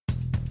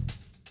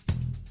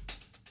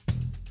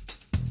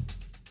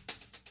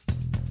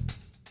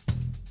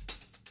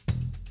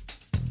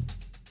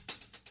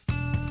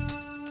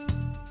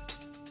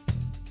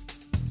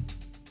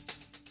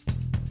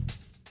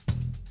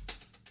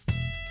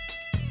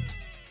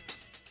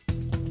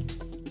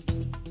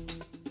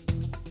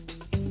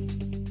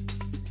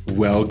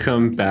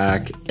Welcome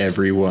back,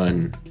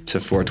 everyone, to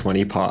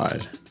 420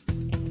 Pod.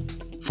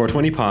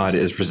 420 Pod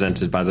is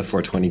presented by the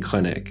 420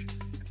 Clinic,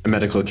 a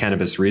medical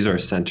cannabis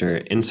resource center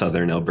in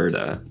southern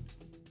Alberta.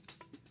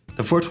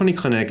 The 420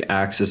 Clinic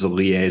acts as a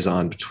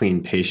liaison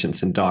between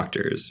patients and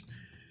doctors,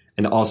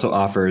 and also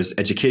offers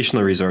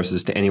educational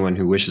resources to anyone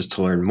who wishes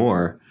to learn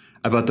more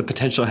about the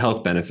potential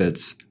health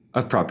benefits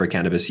of proper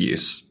cannabis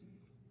use.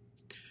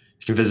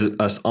 You can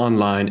visit us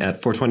online at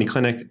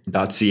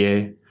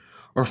 420clinic.ca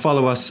or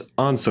follow us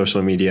on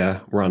social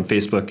media. We're on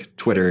Facebook,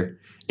 Twitter,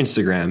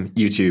 Instagram,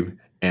 YouTube,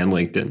 and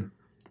LinkedIn.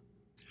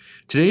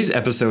 Today's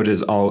episode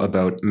is all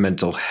about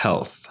mental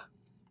health.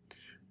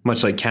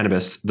 Much like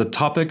cannabis, the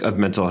topic of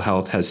mental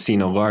health has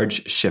seen a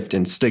large shift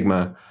in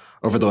stigma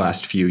over the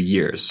last few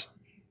years.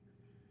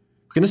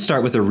 We're going to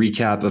start with a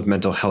recap of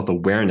mental health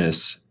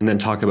awareness and then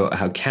talk about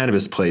how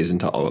cannabis plays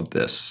into all of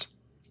this.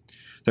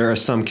 There are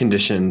some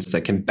conditions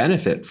that can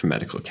benefit from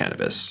medical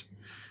cannabis.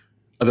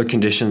 Other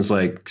conditions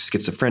like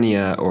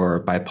schizophrenia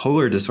or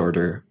bipolar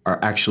disorder are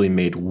actually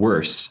made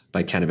worse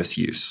by cannabis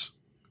use.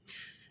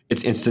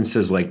 It's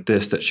instances like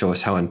this that show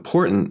us how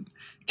important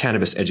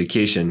cannabis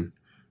education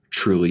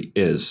truly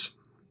is.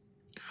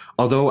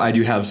 Although I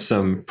do have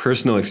some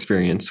personal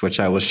experience,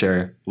 which I will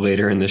share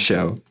later in the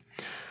show,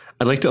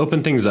 I'd like to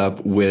open things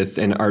up with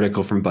an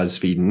article from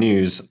BuzzFeed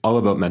News all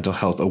about Mental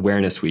Health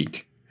Awareness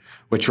Week,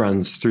 which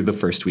runs through the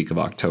first week of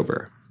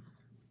October.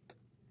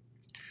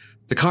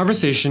 The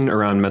conversation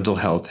around mental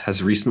health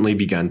has recently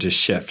begun to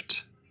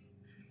shift.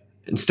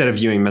 Instead of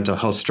viewing mental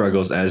health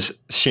struggles as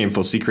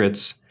shameful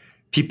secrets,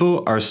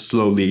 people are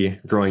slowly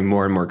growing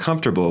more and more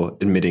comfortable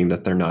admitting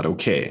that they're not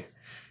okay,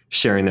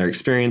 sharing their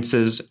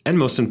experiences, and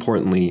most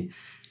importantly,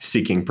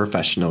 seeking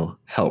professional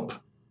help.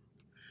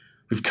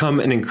 We've come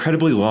an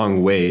incredibly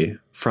long way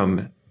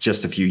from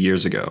just a few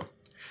years ago,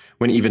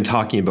 when even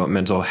talking about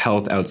mental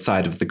health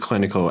outside of the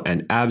clinical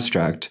and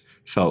abstract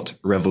felt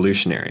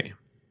revolutionary.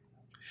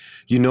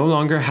 You no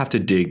longer have to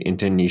dig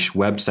into niche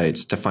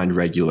websites to find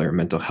regular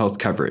mental health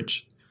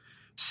coverage.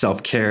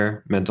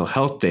 Self-care, mental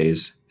health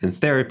days, and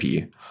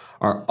therapy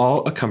are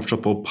all a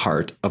comfortable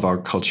part of our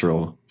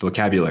cultural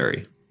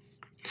vocabulary.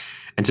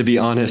 And to be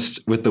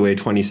honest, with the way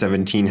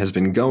 2017 has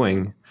been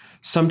going,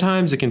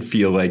 sometimes it can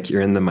feel like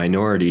you're in the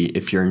minority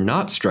if you're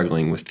not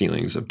struggling with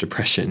feelings of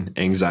depression,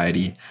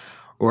 anxiety,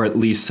 or at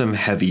least some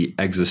heavy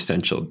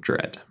existential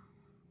dread.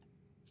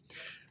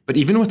 But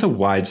even with a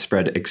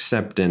widespread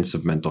acceptance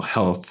of mental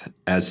health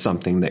as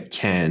something that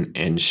can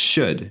and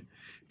should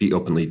be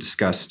openly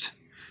discussed,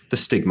 the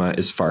stigma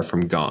is far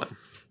from gone.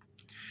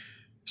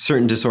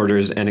 Certain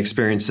disorders and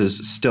experiences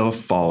still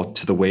fall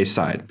to the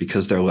wayside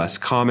because they're less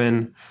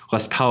common,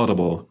 less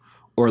palatable,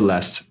 or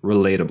less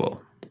relatable.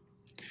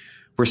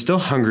 We're still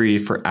hungry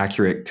for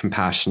accurate,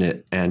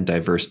 compassionate, and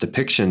diverse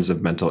depictions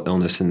of mental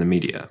illness in the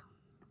media.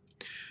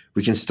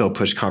 We can still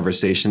push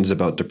conversations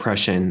about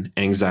depression,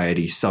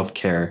 anxiety,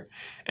 self-care,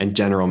 and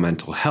general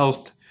mental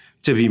health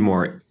to be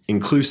more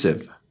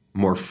inclusive,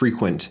 more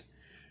frequent,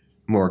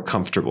 more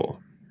comfortable.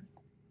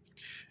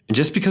 And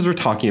just because we're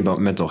talking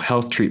about mental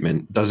health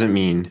treatment doesn't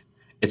mean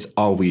it's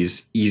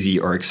always easy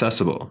or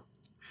accessible.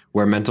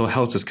 Where mental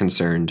health is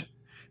concerned,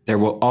 there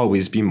will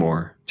always be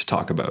more to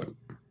talk about.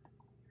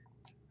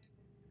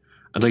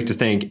 I'd like to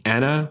thank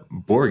Anna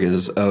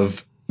Borges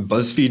of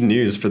BuzzFeed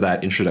News for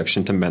that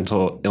introduction to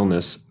Mental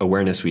Illness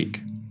Awareness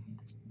Week.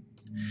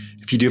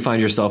 If you do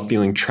find yourself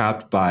feeling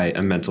trapped by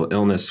a mental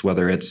illness,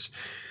 whether it's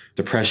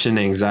depression,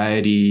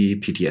 anxiety,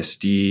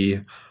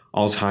 PTSD,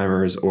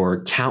 Alzheimer's,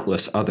 or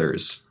countless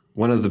others,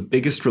 one of the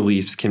biggest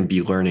reliefs can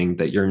be learning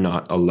that you're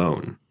not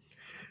alone.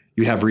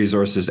 You have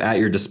resources at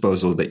your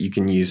disposal that you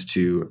can use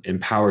to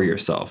empower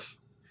yourself.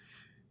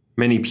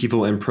 Many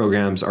people and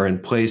programs are in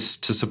place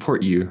to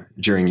support you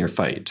during your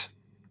fight.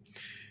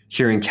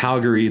 Here in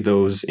Calgary,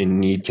 those in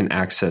need can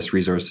access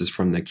resources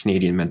from the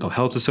Canadian Mental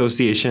Health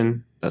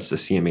Association, that's the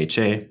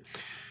CMHA,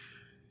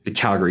 the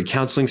Calgary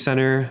Counseling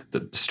Centre,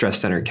 the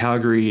Stress Centre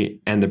Calgary,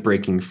 and the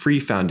Breaking Free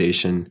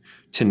Foundation,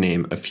 to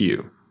name a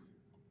few.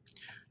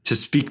 To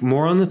speak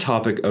more on the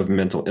topic of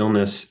mental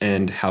illness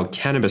and how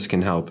cannabis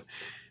can help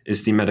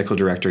is the medical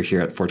director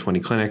here at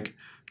 420 Clinic,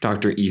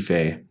 Dr.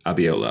 Ife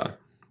Abiola.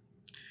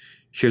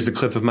 Here's a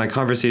clip of my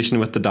conversation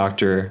with the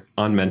doctor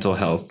on mental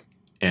health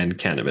and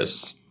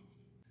cannabis.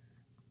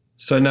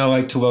 So I'd now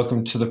like to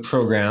welcome to the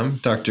program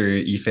Dr.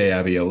 Ife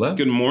Abiola.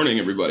 Good morning,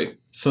 everybody.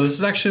 So this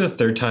is actually the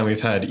third time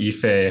we've had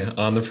Ife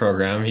on the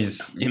program.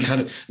 He's kind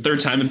of third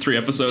time in 3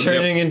 episodes.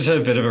 Turning into a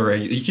bit of a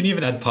regular. You can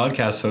even add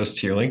podcast host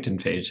to your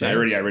LinkedIn page. I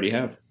already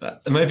have.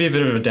 It might be a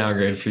bit of a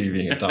downgrade for you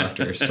being a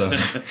doctor. So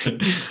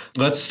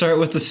let's start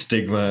with the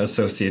stigma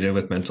associated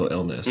with mental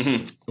illness.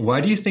 Mm-hmm.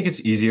 Why do you think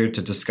it's easier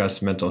to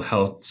discuss mental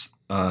health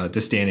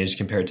this day and age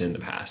compared to in the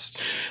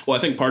past? Well, I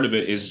think part of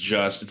it is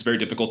just it's very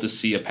difficult to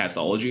see a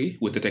pathology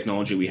with the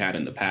technology we had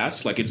in the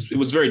past. Like it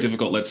was very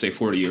difficult, let's say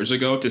 40 years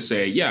ago, to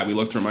say, yeah, we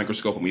looked through a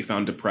microscope and we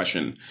found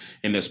depression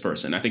in this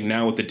person. I think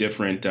now with the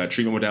different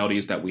treatment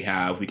modalities that we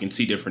have, we can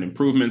see different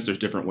improvements. There's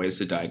different ways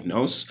to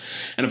diagnose.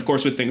 And of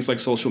course, with things like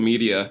social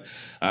media,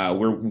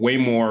 we're way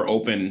more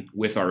open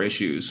with our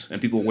issues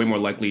and people are way more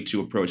likely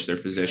to approach their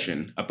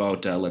physician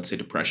about, let's say,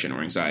 depression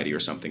or anxiety or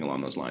something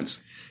along those lines.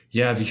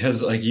 Yeah,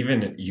 because like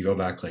even you go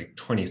back like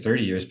 20,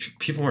 30 years,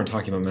 people weren't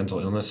talking about mental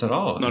illness at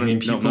all.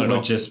 People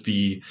would just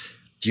be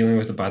dealing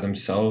with it by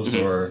themselves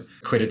or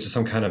equate it to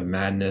some kind of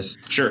madness.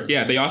 Sure.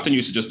 Yeah, they often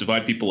used to just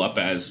divide people up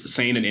as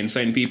sane and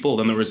insane people.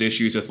 Then there was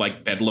issues with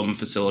like bedlam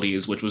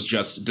facilities, which was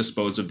just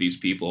dispose of these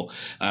people.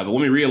 But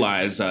when we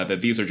realize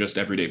that these are just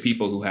everyday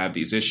people who have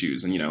these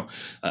issues, and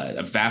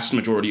a vast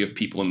majority of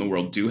people in the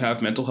world do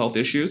have mental health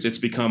issues, it's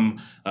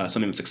become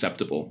something that's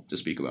acceptable to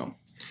speak about.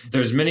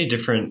 There's many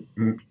different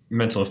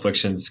mental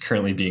afflictions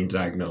currently being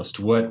diagnosed.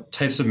 What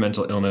types of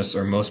mental illness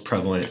are most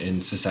prevalent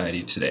in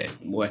society today?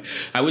 Boy,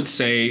 I would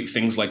say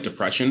things like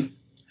depression,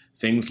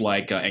 things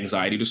like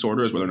anxiety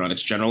disorders, whether or not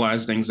it's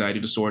generalized anxiety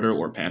disorder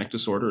or panic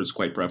disorder is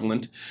quite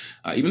prevalent.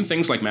 Even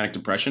things like manic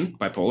depression,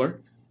 bipolar,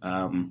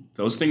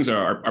 those things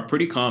are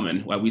pretty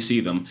common while we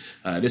see them.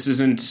 This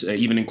isn't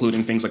even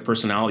including things like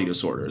personality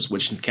disorders,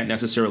 which can't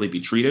necessarily be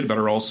treated, but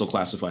are also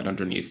classified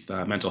underneath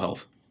mental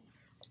health.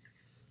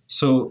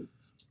 So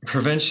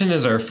prevention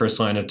is our first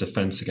line of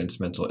defense against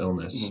mental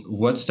illness. Mm-hmm.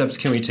 What steps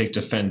can we take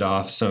to fend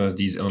off some of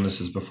these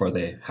illnesses before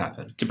they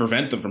happen? To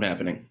prevent them from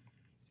happening.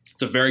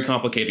 It's a very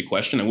complicated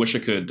question. I wish I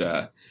could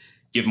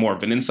give more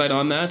of an insight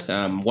on that.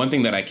 One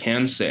thing that I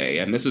can say,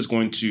 and this is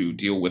going to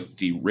deal with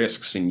the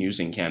risks in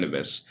using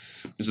cannabis,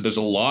 is that there's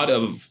a lot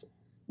of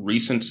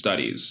recent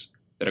studies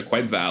that are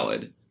quite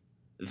valid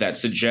that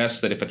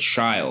suggest that if a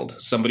child,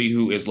 somebody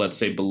who is, let's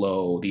say,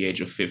 below the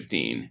age of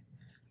 15,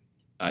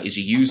 is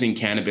using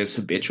cannabis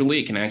habitually,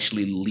 it can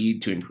actually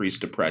lead to increased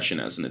depression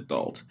as an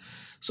adult.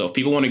 So if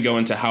people want to go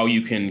into how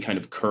you can kind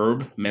of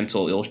curb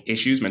mental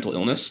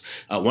illness,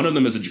 one of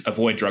them is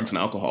avoid drugs and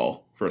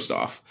alcohol, first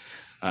off.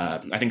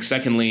 I think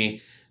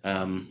secondly,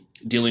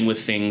 dealing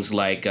with things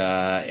like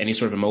any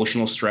sort of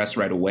emotional stress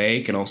right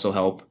away can also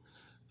help.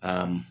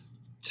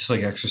 Just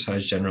like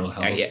exercise, general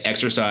health.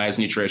 Exercise,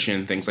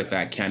 nutrition, things like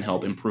that can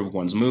help improve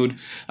one's mood.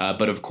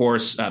 But of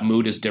course,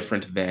 mood is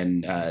different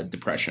than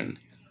depression.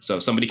 So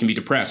somebody can be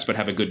depressed but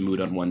have a good mood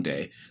on one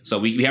day. So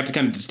we have to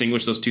kind of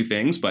distinguish those two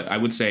things. But I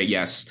would say,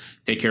 yes,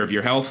 take care of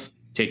your health,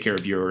 take care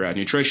of your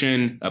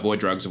nutrition,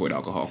 avoid drugs, avoid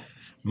alcohol.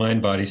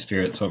 Mind, body,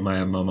 spirit's what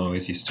my mom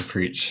always used to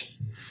preach.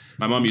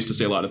 My mom used to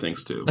say a lot of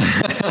things too.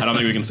 I don't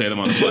think we can say them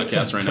on the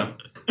podcast right now.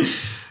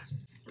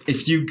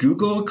 If you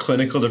Google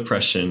clinical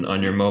depression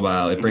on your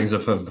mobile, it brings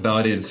up a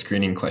validated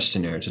screening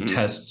questionnaire to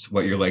test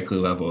what your likely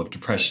level of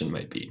depression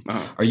might be.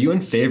 Uh-huh. Are you in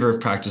favor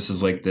of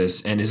practices like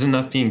this, and is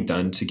enough being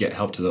done to get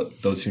help to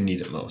those who need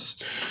it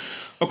most?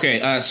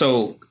 Okay,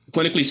 so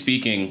clinically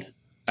speaking,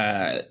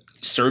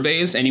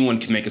 surveys, anyone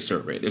can make a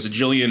survey. There's a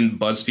jillion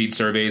BuzzFeed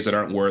surveys that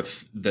aren't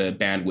worth the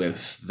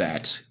bandwidth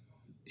that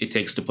it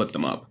takes to put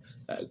them up.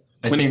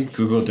 I think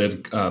Google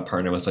did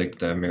partner with like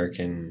the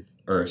American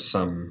or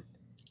some...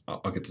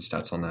 I'll get the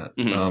stats on that.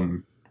 Mm-hmm.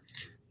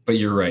 But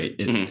you're right.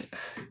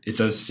 It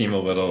does seem a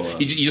little...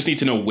 You just need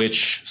to know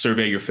which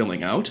survey you're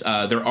filling out.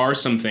 There are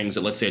some things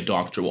that, let's say, a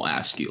doctor will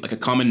ask you. Like a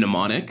common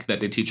mnemonic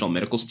that they teach all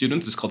medical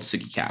students is called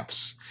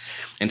SIGI-CAPS.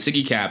 And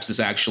SIGI-CAPS is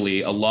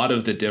actually a lot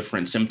of the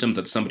different symptoms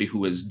that somebody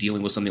who is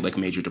dealing with something like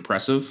major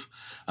depressive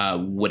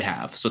would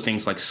have. So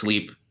things like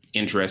sleep,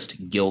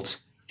 interest, guilt,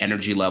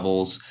 energy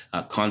levels,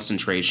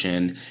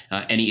 concentration,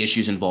 any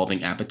issues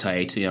involving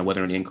appetite,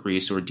 whether an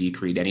increase or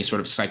decrease, any sort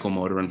of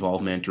psychomotor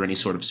involvement or any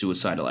sort of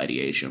suicidal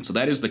ideation. So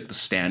that is like the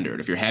standard.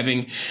 If you're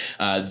having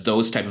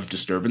those type of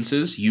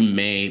disturbances, you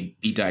may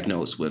be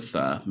diagnosed with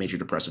major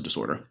depressive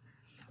disorder.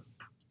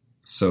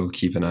 So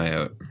keep an eye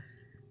out.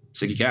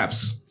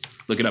 SIGI-CAPS.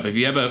 Look it up. If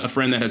you have a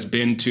friend that has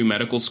been to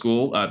medical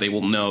school, they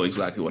will know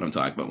exactly what I'm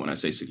talking about when I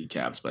say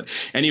SIGI-CAPS. But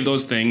any of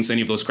those things,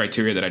 any of those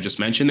criteria that I just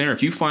mentioned there,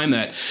 if you find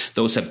that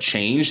those have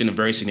changed in a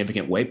very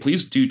significant way,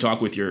 please do talk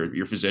with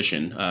your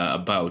physician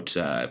about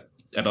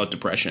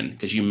depression,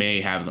 because you may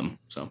have them.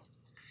 So,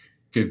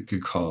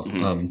 good call.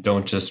 Mm-hmm.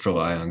 Don't just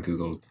rely on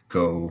Google.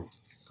 Go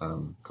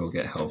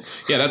get help.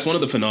 Yeah, that's one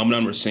of the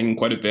phenomenon we're seeing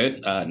quite a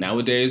bit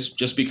nowadays,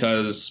 just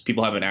because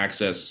people have an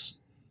access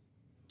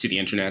to the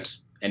internet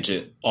and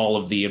to all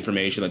of the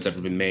information that's ever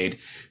been made.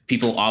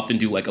 People often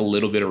do like a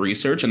little bit of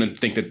research and then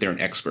think that they're an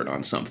expert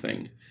on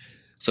something.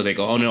 So they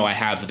go, oh no, I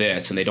have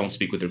this, and they don't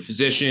speak with their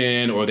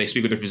physician, or they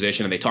speak with their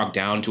physician and they talk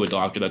down to a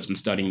doctor that's been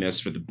studying this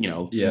for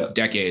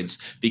decades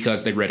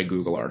because they read a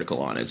Google article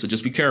on it. So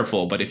just be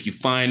careful. But if you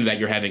find that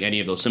you're having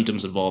any of those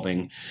symptoms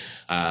involving,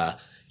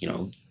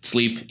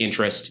 sleep,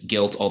 interest,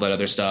 guilt, all that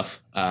other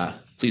stuff,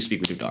 please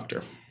speak with your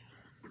doctor.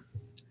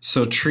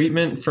 So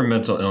treatment for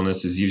mental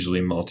illness is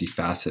usually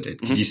multifaceted.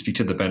 Could you speak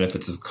to the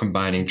benefits of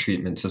combining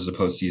treatments as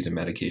opposed to using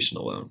medication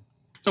alone?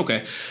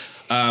 Okay.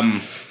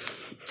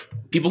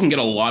 people can get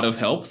a lot of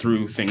help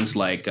through things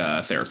like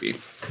therapy.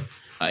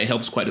 It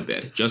helps quite a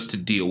bit just to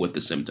deal with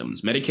the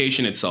symptoms.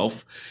 Medication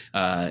itself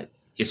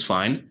is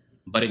fine,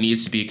 but it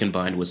needs to be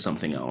combined with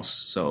something else.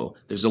 So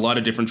there's a lot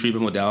of different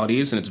treatment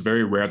modalities, and it's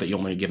very rare that you're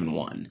only given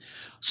one.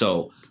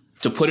 So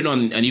to put it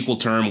on an equal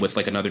term with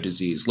like another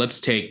disease, let's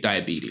take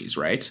diabetes,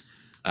 right?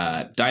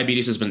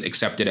 Diabetes has been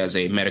accepted as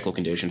a medical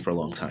condition for a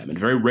long time, and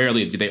very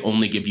rarely do they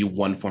only give you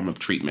one form of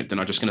treatment. They're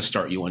not just going to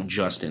start you on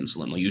just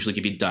insulin. They'll usually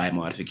give you diet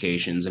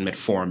modifications and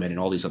metformin and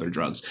all these other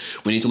drugs.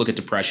 We need to look at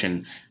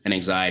depression and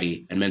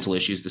anxiety and mental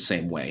issues the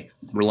same way.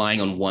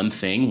 Relying on one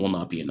thing will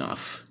not be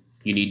enough.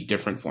 You need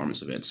different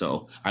forms of it.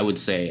 So I would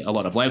say a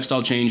lot of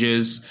lifestyle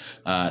changes,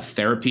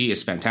 therapy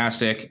is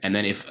fantastic, and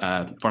then if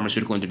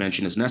pharmaceutical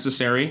intervention is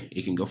necessary,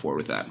 you can go forward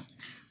with that.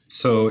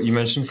 So you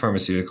mentioned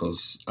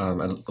pharmaceuticals.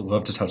 I'd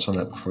love to touch on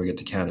that before we get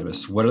to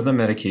cannabis. What are the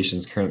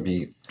medications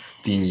currently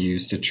being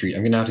used to treat?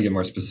 I'm going to have to get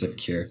more specific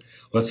here.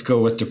 Let's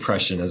go with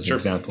depression as an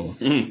example.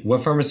 Mm-hmm.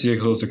 What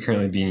pharmaceuticals are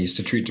currently being used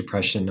to treat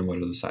depression, and what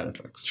are the side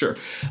effects? Sure.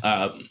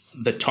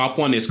 The top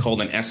one is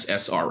called an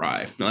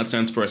SSRI. Now that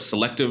stands for a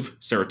selective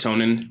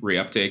serotonin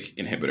reuptake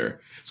inhibitor.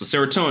 So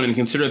serotonin,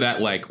 consider that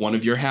like one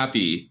of your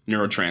happy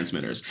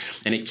neurotransmitters,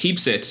 and it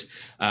keeps it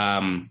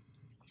in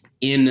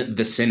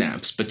the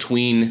synapse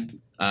between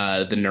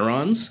the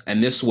neurons,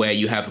 and this way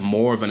you have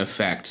more of an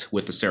effect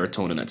with the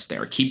serotonin that's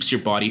there. It keeps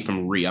your body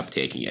from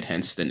reuptaking it,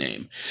 hence the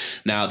name.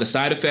 Now, the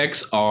side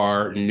effects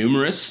are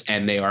numerous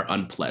and they are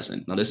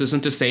unpleasant. Now, this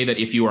isn't to say that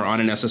if you are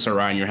on an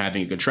SSRI and you're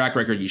having a good track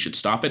record, you should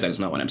stop it. That is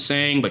not what I'm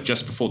saying, but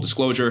just for full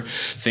disclosure,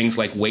 things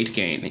like weight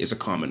gain is a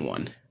common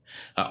one.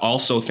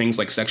 Also, things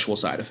like sexual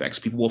side effects.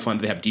 People will find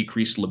that they have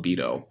decreased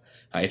libido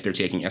if they're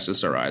taking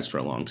SSRIs for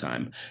a long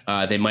time.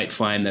 They might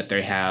find that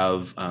they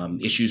have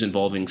issues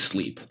involving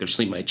sleep. Their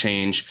sleep might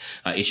change.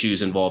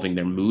 Issues involving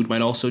their mood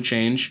might also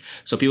change.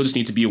 So people just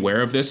need to be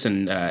aware of this.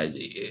 And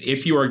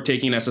if you are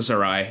taking an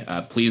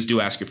SSRI, please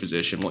do ask your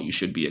physician what you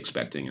should be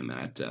expecting in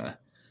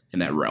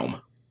that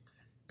realm.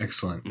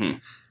 Excellent. Mm-hmm.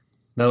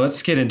 Now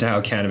let's get into how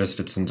cannabis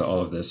fits into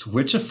all of this.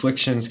 Which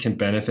afflictions can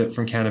benefit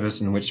from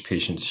cannabis and which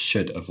patients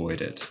should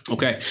avoid it?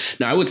 Okay.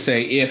 Now I would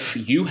say if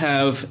you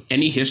have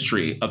any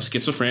history of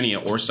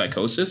schizophrenia or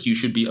psychosis, you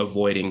should be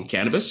avoiding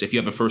cannabis. If you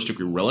have a first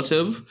degree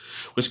relative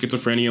with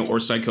schizophrenia or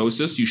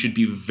psychosis, you should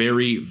be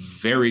very,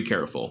 very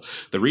careful.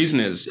 The reason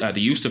is the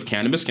use of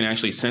cannabis can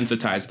actually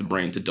sensitize the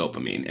brain to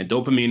dopamine. And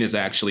dopamine is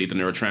actually the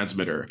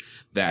neurotransmitter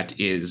that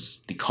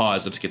is the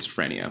cause of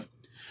schizophrenia.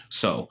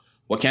 So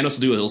what cannabis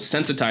will do is it'll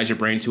sensitize your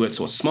brain to it,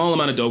 so a small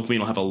amount of dopamine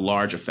will have a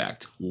large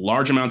effect.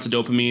 Large amounts of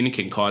dopamine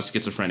can cause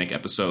schizophrenic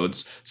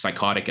episodes,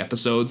 psychotic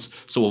episodes,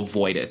 so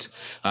avoid it.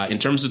 In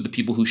terms of the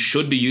people who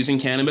should be using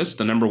cannabis,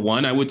 the number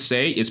one I would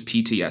say is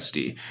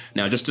PTSD.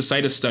 Now, just to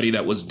cite a study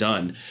that was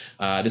done,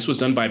 this was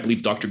done by, I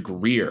believe, Dr.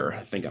 Greer.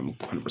 I think I'm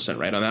 100%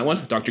 right on that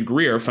one. Dr.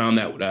 Greer found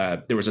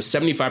that there was a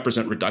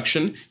 75%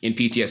 reduction in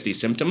PTSD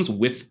symptoms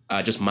with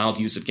just mild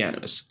use of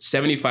cannabis.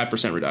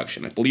 75%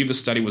 reduction. I believe the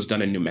study was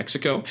done in New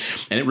Mexico,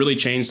 and it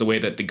really changed the way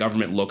that the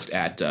government looked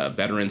at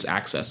veterans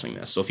accessing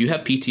this. So if you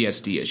have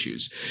PTSD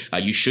issues,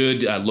 you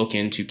should look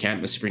into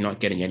cannabis if you're not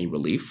getting any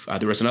relief.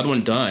 There was another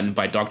one done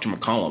by Dr.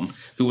 McCollum,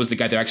 who was the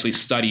guy that actually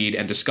studied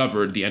and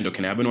discovered the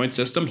endocannabinoid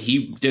system.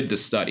 He did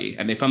this study,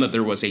 and they found that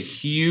there was a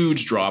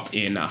huge drop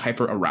in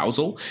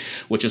hyperarousal,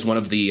 which is one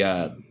of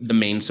the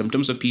main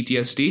symptoms of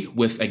PTSD,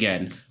 with,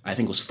 again, I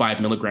think it was 5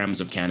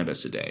 milligrams of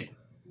cannabis a day.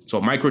 So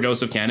a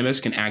microdose of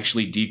cannabis can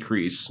actually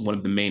decrease one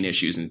of the main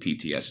issues in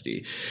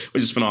PTSD,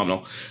 which is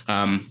phenomenal.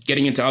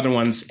 Getting into other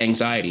ones,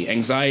 anxiety.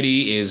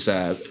 Anxiety is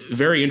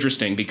very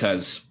interesting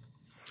because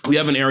we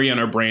have an area in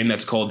our brain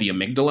that's called the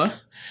amygdala,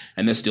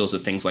 and this deals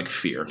with things like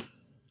fear.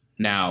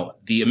 Now,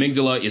 the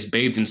amygdala is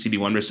bathed in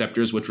CB1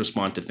 receptors, which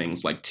respond to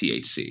things like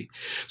THC.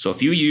 So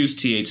if you use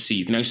THC,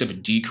 you can actually have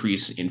a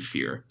decrease in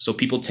fear. So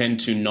people tend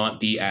to not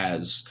be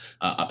as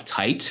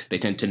uptight. They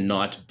tend to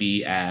not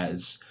be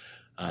as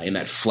in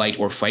that flight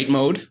or fight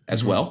mode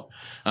as well.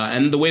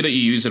 And the way that you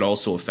use it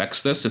also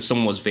affects this. If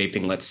someone was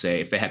vaping, let's say,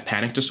 if they had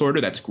panic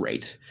disorder, that's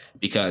great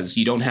because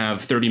you don't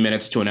have 30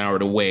 minutes to an hour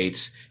to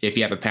wait if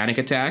you have a panic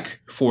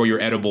attack for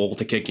your edible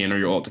to kick in or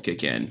your oil to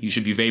kick in. You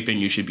should be vaping,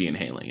 you should be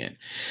inhaling it.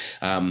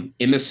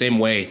 In the same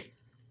way,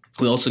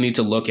 we also need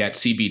to look at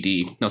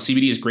CBD. Now,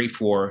 CBD is great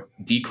for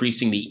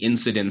decreasing the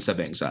incidence of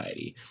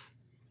anxiety.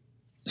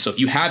 So if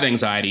you have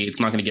anxiety, it's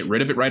not going to get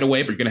rid of it right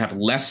away, but you're going to have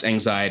less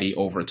anxiety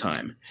over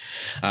time.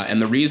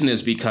 And the reason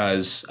is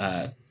because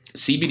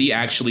CBD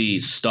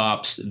actually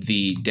stops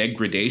the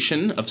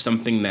degradation of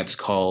something that's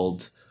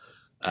called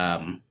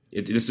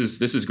this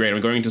is great.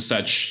 I'm going into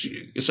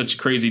such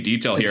crazy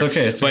detail here.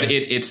 It's okay.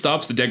 It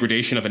stops the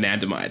degradation of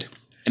anandamide.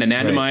 And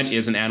anandamide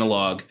is an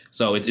analog.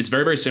 So it's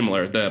very, very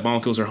similar. The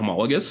molecules are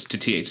homologous to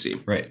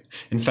THC. Right.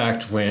 In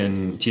fact,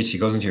 when THC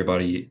goes into your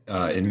body,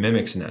 it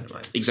mimics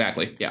anandamide.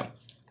 Exactly. Yeah.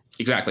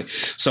 Exactly.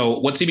 So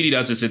what CBD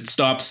does is it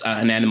stops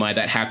anandamide,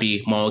 that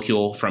happy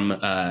molecule, from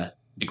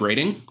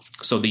degrading.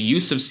 So the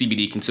use of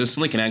CBD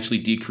consistently can actually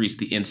decrease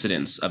the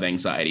incidence of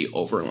anxiety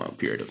over a long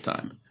period of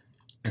time.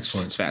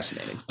 Excellent. It's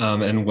fascinating.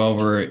 And while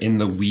we're in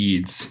the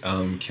weeds,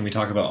 can we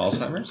talk about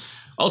Alzheimer's?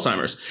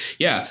 Alzheimer's.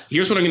 Yeah.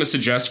 Here's what I'm going to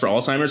suggest for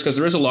Alzheimer's, because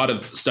there is a lot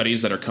of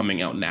studies that are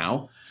coming out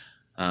now.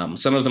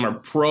 Some of them are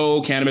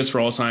pro-cannabis for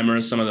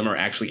Alzheimer's. Some of them are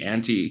actually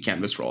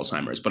anti-cannabis for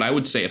Alzheimer's. But I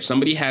would say if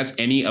somebody has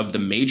any of the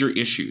major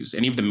issues,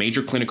 any of the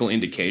major clinical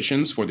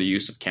indications for the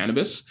use of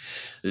cannabis,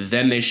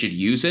 then they should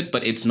use it.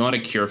 But it's not a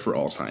cure for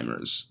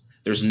Alzheimer's.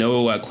 There's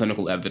no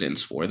clinical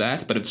evidence for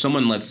that. But if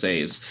someone, let's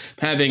say, is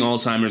having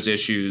Alzheimer's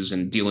issues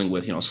and dealing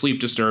with, sleep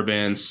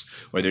disturbance,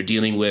 or they're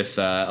dealing with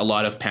a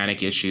lot of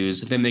panic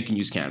issues, then they can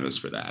use cannabis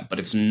for that. But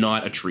it's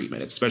not a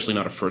treatment. It's especially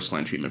not a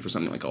first-line treatment for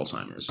something like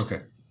Alzheimer's.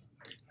 Okay.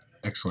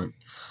 Excellent.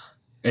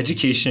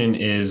 Education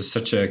is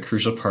such a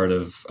crucial part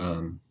of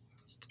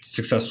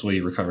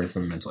successfully recovering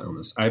from mental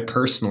illness. I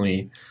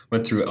personally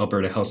went through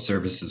Alberta Health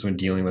Services when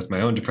dealing with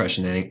my own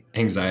depression and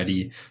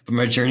anxiety, but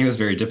my journey was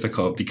very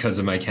difficult because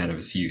of my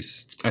cannabis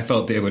use. I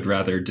felt they would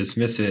rather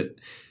dismiss it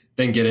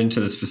than get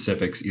into the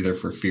specifics, either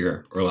for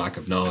fear or lack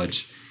of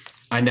knowledge.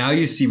 I now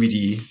use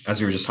CBD, as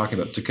we were just talking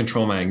about, to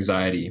control my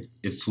anxiety.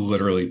 It's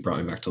literally brought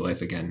me back to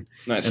life again.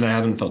 Nice. And I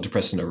haven't felt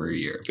depressed in over a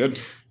year. Good.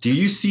 Do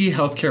you see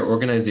healthcare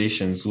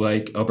organizations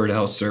like Alberta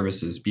Health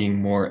Services being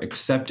more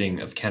accepting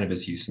of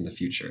cannabis use in the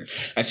future?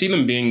 I see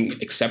them being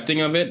accepting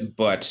of it,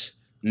 but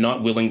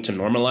not willing to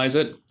normalize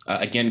it.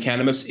 Again,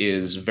 cannabis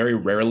is very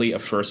rarely a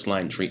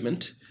first-line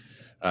treatment.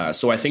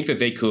 So I think that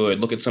they could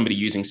look at somebody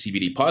using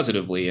CBD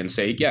positively and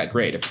say, yeah,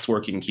 great, if it's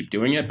working, keep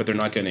doing it, but they're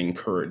not going to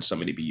encourage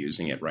somebody to be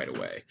using it right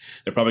away.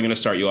 They're probably going to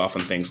start you off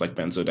on things like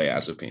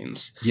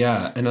benzodiazepines.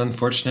 Yeah, and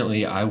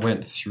unfortunately, I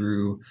went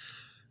through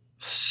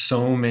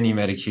so many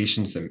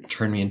medications that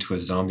turned me into a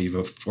zombie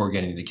before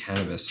getting into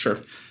cannabis. Sure.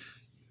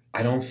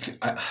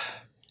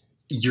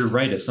 You're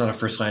right, it's not a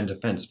first-line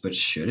defense, but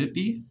should it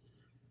be?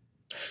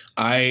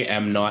 I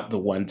am not the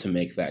one to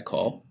make that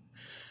call.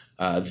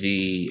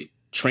 The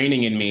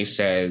training in me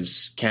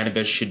says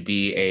cannabis should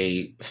be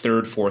a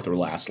third, fourth, or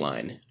last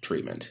line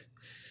treatment.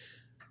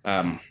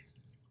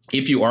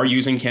 If you are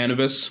using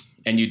cannabis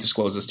and you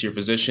disclose this to your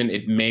physician,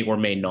 it may or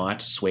may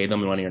not sway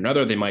them in one way or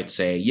another. They might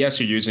say, yes,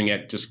 you're using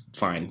it, just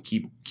fine,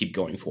 keep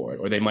going for it.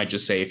 Or they might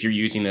just say, if you're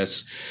using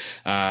this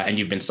and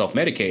you've been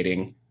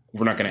self-medicating,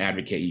 we're not going to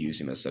advocate you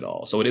using this at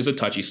all. So it is a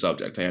touchy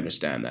subject. I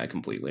understand that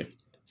completely.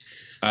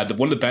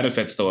 One of the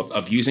benefits, though,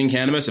 of using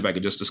cannabis, if I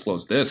could just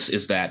disclose this,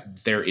 is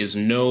that there is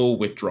no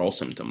withdrawal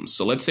symptoms.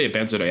 So let's say a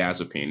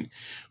benzodiazepine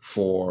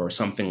for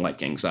something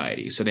like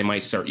anxiety. So they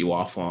might start you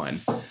off on,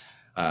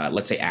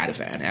 let's say,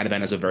 Ativan.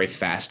 Ativan is a very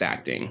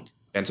fast-acting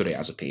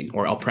benzodiazepine,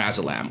 or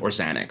alprazolam, or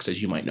Xanax,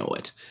 as you might know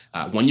it.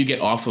 When you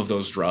get off of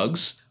those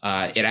drugs,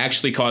 it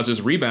actually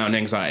causes rebound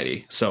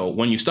anxiety. So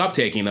when you stop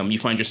taking them, you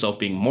find yourself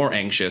being more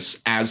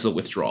anxious as the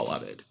withdrawal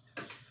of it.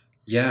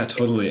 Yeah,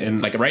 totally.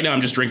 And like right now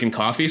I'm just drinking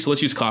coffee. So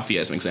let's use coffee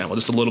as an example,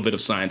 just a little bit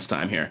of science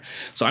time here.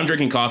 So I'm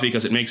drinking coffee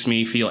because it makes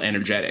me feel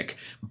energetic.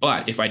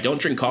 But if I don't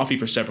drink coffee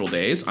for several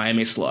days, I am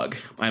a slug.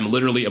 I'm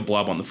literally a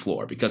blob on the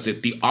floor because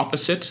the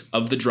opposite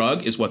of the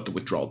drug is what the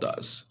withdrawal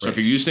does. So if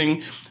you're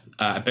using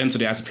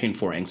benzodiazepine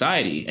for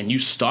anxiety and you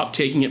stop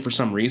taking it for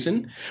some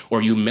reason,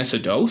 or you miss a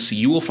dose,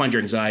 you will find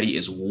your anxiety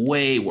is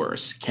way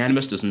worse.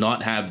 Cannabis does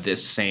not have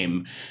this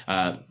same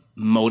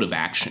mode of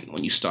action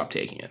when you stop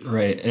taking it.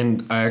 Right.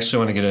 And I actually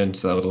want to get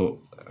into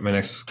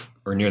that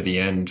near the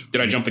end. Did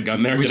I jump the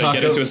gun there? We talk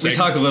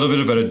a little bit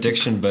about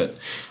addiction, but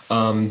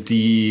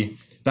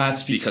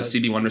that's because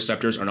CB1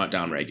 receptors are not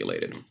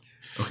downregulated.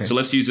 Okay. So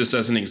let's use this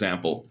as an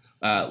example.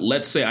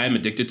 Let's say I am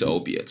addicted to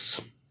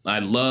opiates. I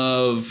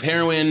love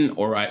heroin,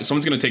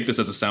 someone's going to take this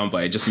as a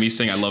soundbite, just me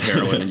saying I love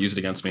heroin and use it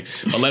against me.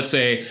 But let's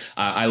say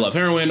I love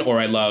heroin, or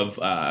I love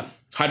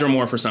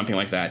hydromorph or something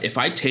like that. If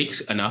I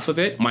take enough of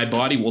it, my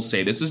body will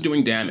say this is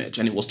doing damage,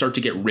 and it will start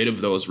to get rid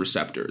of those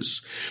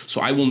receptors. So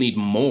I will need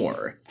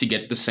more to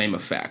get the same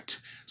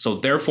effect. So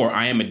therefore,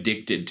 I am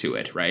addicted to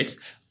it, right?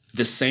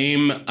 The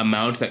same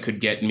amount that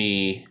could get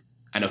me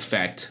an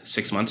effect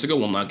 6 months ago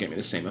will not get me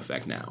the same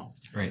effect now.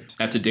 Right.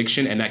 That's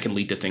addiction, and that can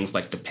lead to things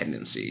like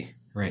dependency.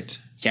 Right.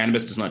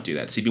 Cannabis does not do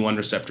that. CB1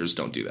 receptors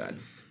don't do that.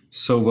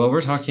 So while we're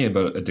talking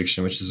about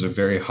addiction, which is a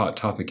very hot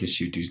topic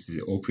issue due to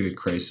the opioid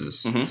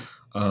crisis,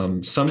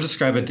 some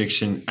describe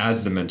addiction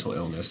as the mental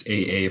illness.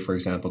 AA, for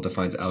example,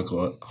 defines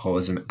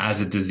alcoholism as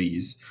a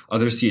disease.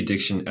 Others see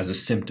addiction as a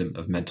symptom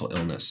of mental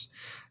illness.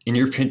 In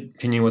your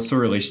opinion, what's the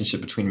relationship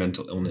between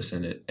mental illness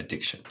and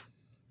addiction?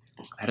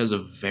 That is a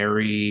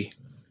very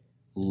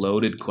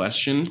loaded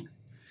question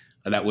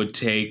that would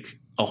take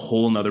a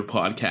whole nother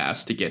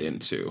podcast to get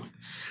into.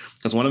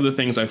 Because one of the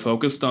things I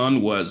focused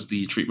on was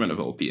the treatment of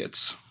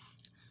opiates.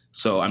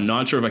 So I'm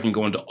not sure if I can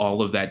go into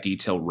all of that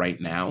detail right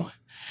now.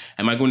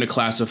 Am I going to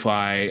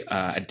classify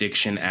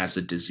addiction as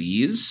a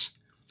disease?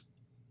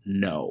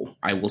 No.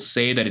 I will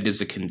say that it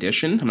is a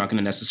condition. I'm not going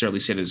to necessarily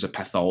say there's a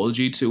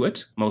pathology to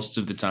it most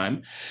of the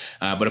time.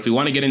 But if we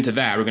want to get into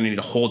that, we're going to need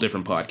a whole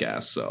different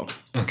podcast. So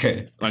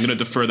okay, I'm going to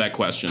defer that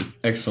question.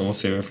 Excellent. We'll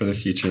save it for the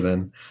future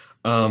then.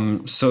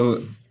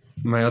 So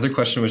My other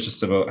question was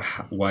just about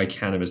why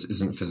cannabis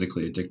isn't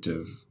physically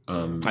addictive.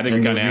 I think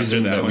we kind of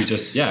answered that.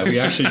 We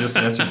actually just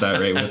answered that,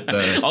 right? With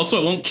the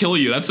also, it won't kill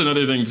you. That's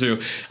another thing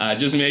too.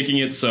 Just making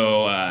it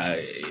so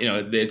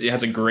it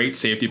has a great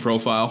safety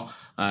profile.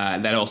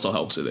 That also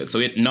helps with it. So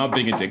it not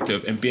being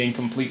addictive and being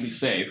completely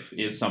safe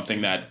is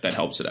something that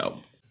helps it out.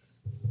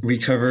 We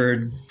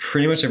covered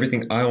pretty much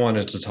everything I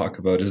wanted to talk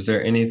about. Is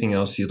there anything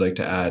else you'd like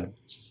to add?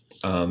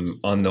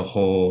 On the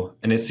whole,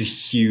 and it's a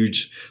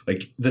huge,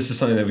 this is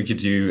something that we could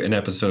do an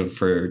episode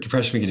for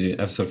depression, we could do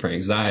an episode for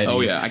anxiety.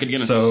 Oh yeah, I could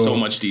get into so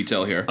much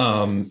detail here.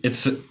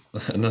 It's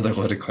another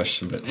loaded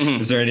question, but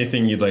is there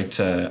anything you'd like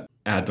to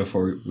add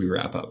before we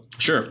wrap up?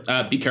 Sure.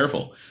 Be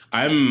careful.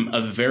 I'm a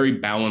very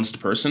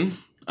balanced person.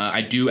 I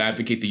do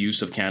advocate the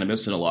use of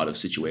cannabis in a lot of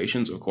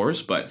situations, of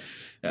course, but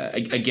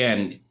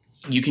again,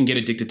 you can get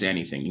addicted to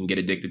anything. You can get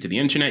addicted to the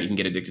internet. You can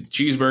get addicted to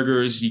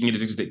cheeseburgers. You can get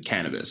addicted to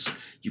cannabis.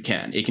 You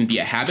can. It can be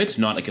a habit,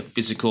 not like a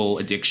physical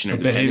addiction or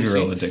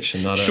behavioral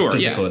addiction, not a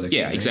physical addiction.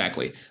 Yeah, right?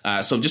 Exactly.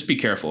 So just be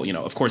careful.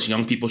 Of course,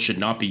 young people should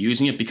not be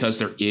using it because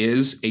there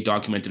is a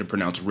documented and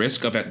pronounced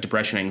risk of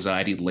depression and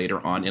anxiety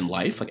later on in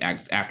life, like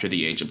after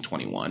the age of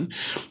 21.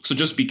 So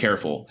just be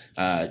careful.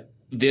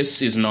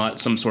 This is not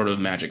some sort of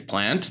magic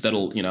plant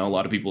that'll, a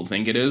lot of people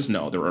think it is.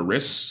 No, there are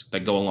risks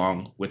that go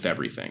along with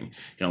everything.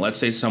 Let's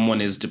say someone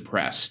is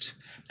depressed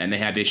and they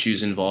have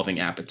issues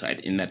involving appetite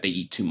in that they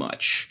eat too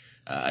much.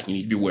 You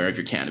need to be aware of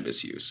your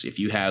cannabis use. If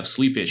you have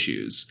sleep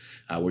issues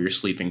where you're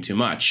sleeping too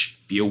much,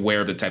 be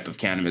aware of the type of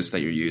cannabis that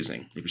you're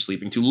using. If you're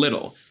sleeping too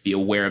little, be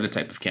aware of the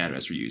type of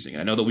cannabis you're using.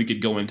 And I know that we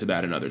could go into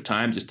that another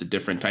time, just the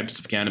different types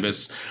of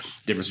cannabis, the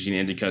difference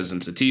between indicas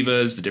and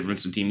sativas, the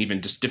difference between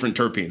even just different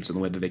terpenes and the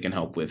way that they can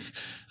help with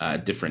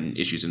different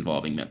issues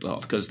involving mental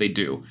health, because they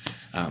do.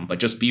 But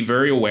just be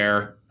very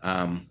aware,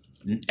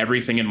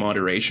 everything in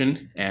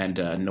moderation, and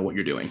know what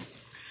you're doing.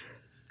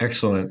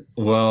 Excellent.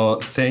 Well,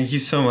 thank you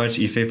so much,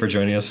 Ife, for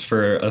joining us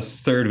for a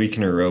third week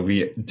in a row.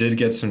 We did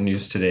get some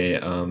news today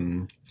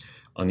on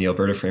the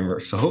Alberta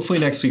framework. So hopefully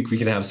next week we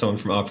can have someone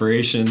from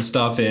operations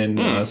stop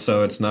in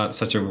so it's not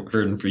such a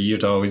burden for you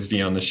to always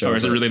be on the show. Or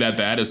is it really that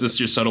bad? Is this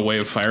your subtle way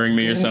of firing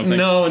me or something?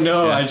 No.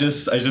 Yeah. I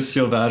just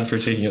feel bad for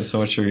taking up so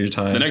much of your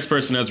time. The next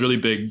person has really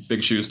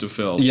big shoes to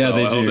fill. Yeah, so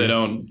they I do.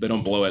 Hope they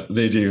don't blow it.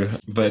 They do.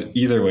 But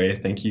either way,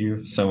 thank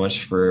you so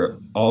much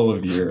for all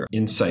of your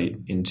insight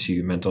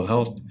into mental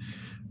health.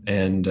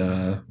 And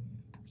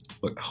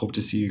hope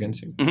to see you again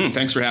soon. Mm-hmm.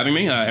 Thanks for having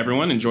me.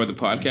 Everyone, enjoy the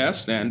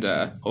podcast, and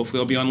hopefully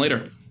I'll be on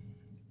later.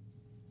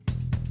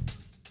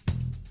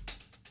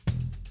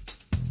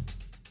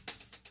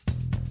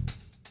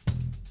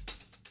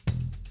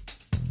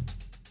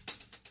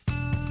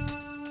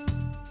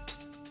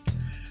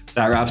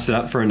 That wraps it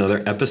up for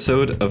another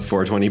episode of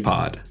 420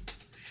 Pod.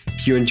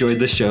 If you enjoyed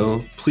the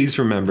show, please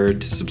remember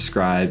to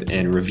subscribe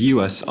and review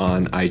us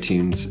on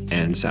iTunes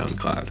and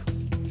SoundCloud.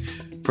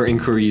 For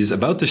inquiries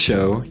about the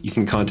show, you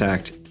can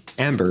contact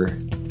Amber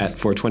at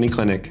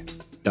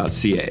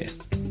 420clinic.ca.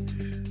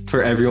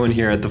 For everyone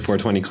here at the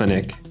 420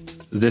 Clinic,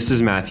 this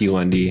is Matthew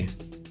Lundy,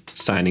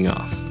 signing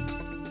off.